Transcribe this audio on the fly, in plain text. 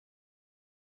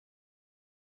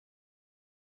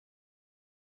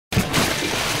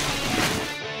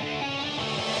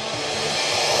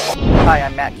Hi,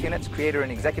 I'm Matt Kunitz, creator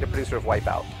and executive producer of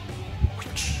Wipeout.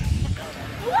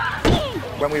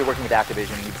 When we were working with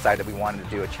Activision, we decided we wanted to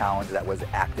do a challenge that was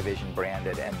Activision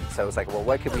branded, and so it's like, well,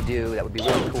 what could we do that would be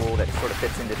really cool that sort of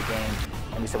fits into the game?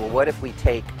 And we said, well, what if we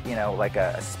take, you know, like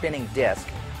a spinning disc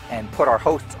and put our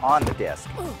hosts on the disc?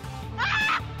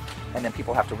 And then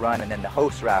people have to run, and then the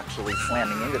hosts are actually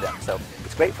slamming into them. So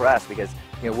it's great for us because,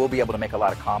 you know, we'll be able to make a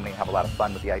lot of comedy and have a lot of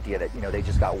fun with the idea that, you know, they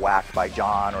just got whacked by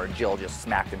John, or Jill just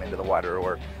smacked him into the water,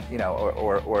 or, you know,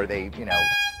 or they, you know,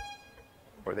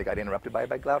 or they got interrupted by a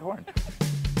big loud horn.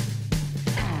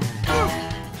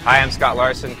 Hi, I'm Scott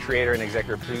Larson, creator and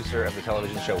executive producer of the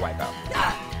television show Wipeout.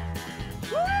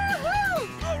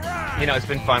 You know, it's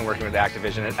been fun working with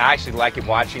Activision. I actually like it,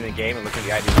 watching the game and looking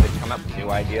at the ideas. They come up with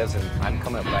new ideas, and I'm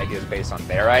coming up with ideas based on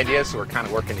their ideas, so we're kind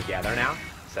of working together now.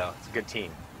 So it's a good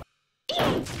team.